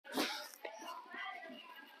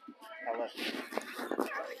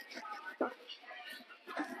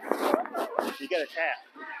You gotta tap.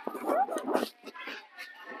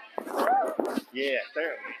 Yeah,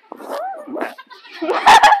 there.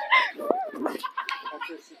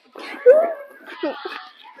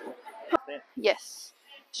 Yes.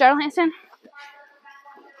 Straddle handstand.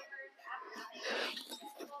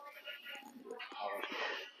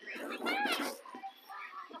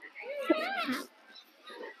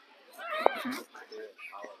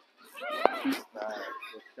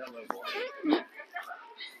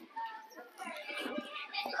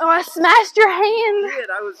 Oh, I smashed your hand.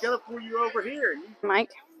 I was gonna pull you over here.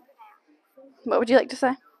 Mike, what would you like to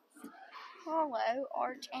say? Hello,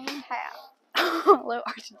 arch and hat. Hello,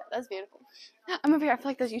 Archie. That's beautiful. I'm over here. I feel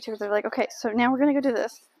like those YouTubers are like, okay, so now we're gonna go do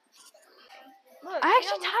this. Look, I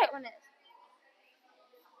actually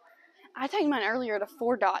I tightened mine earlier to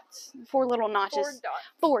 4 dots, 4 little notches. 4 dots.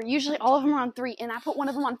 4. Usually all of them are on 3, and I put one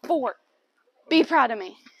of them on 4. Be proud of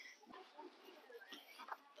me.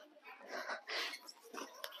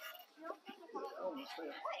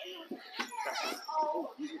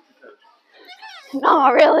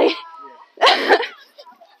 No, really.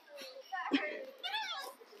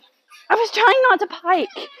 I was trying not to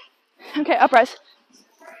pike. Okay, uprise.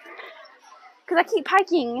 Because I keep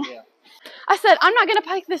piking. Yeah. I said, I'm not going to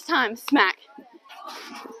pike this time. Smack.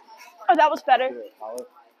 Oh, that was better. Good. Hollow.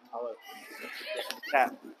 Hollow.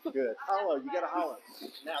 Tap. Good. Hollow. You gotta hollow.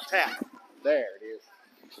 Now tap. There it is.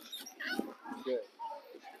 Good.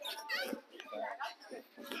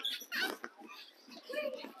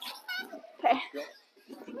 Okay.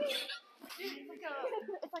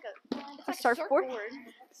 It's A surfboard.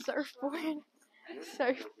 Surfboard.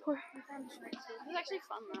 Surfboard. This is actually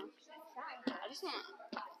fun though. I just want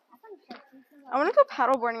I want to go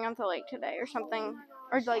paddleboarding on the lake today or something.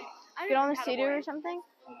 Or like get on the cedar or something.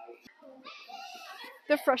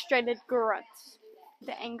 The frustrated grunts.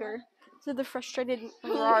 The anger. So the frustrated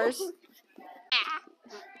roars.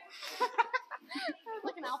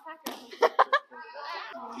 like an alpaca.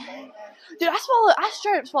 Dude, I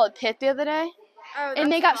straight up swallowed pit the other day. Oh,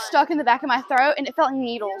 And they got stuck in the back of my throat and it felt like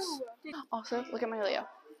needles. Also, look at my Leo.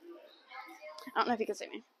 I don't know if you can see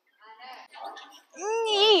me.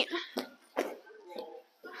 Neat.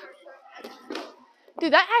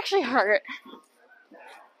 Dude, that actually hurt.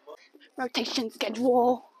 Rotation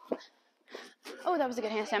schedule. Oh, that was a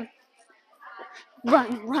good handstand.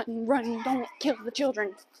 Run, run, run. Don't kill the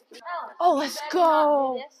children. Oh, let's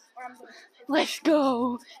go. Let's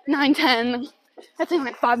go. 9:10. That's in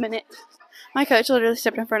like 5 minutes. My coach literally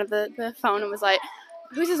stepped in front of the phone and was like,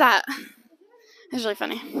 whose is that? It was really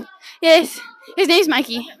funny. Yes, his name's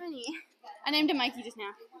Mikey. I named him Mikey just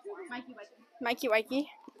now. Mikey Wikey.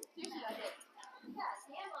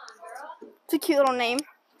 It's a cute little name.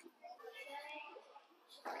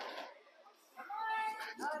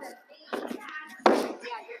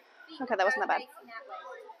 Okay, that wasn't that bad.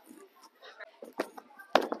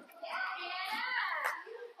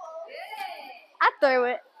 I threw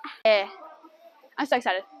it. Yeah. I'm so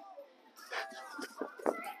excited.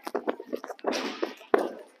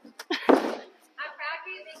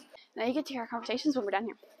 Now you get to hear our conversations when we're done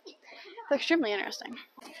here. It's extremely interesting.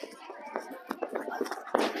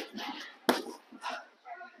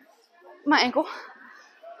 My ankle.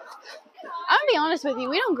 I'm gonna be honest with you,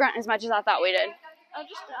 we don't grunt as much as I thought we did. Oh,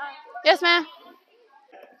 just Yes, ma'am.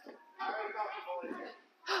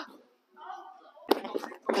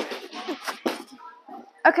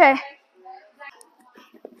 Okay.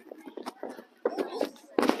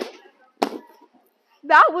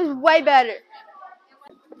 That was way better.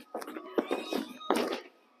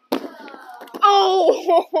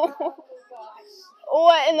 Oh!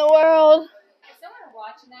 What in the world? Is someone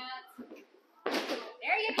watching that?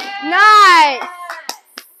 There you go. Nice!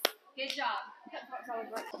 Good job.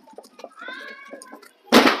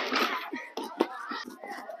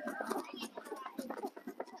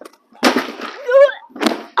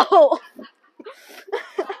 Oh!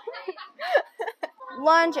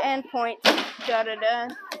 Lunge and point. Da da da.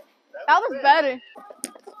 That was better.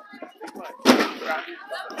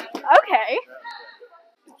 Okay.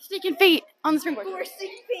 Stinking feet on the springboard. 4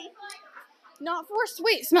 stinking feet. Not 4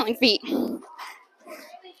 sweet smelling feet.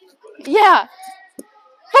 Yeah.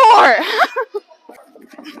 4.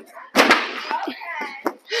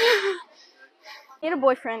 Need a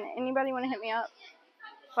boyfriend. Anybody want to hit me up?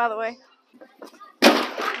 By the way.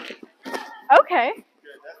 Okay.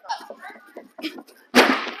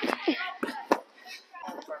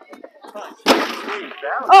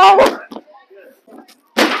 Oh!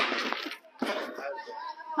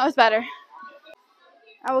 That was better.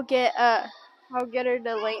 I'll get her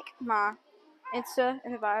to link my Insta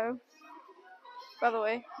in the bio, by the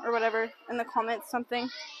way, or whatever, in the comments, something.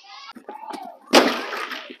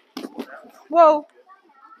 Whoa.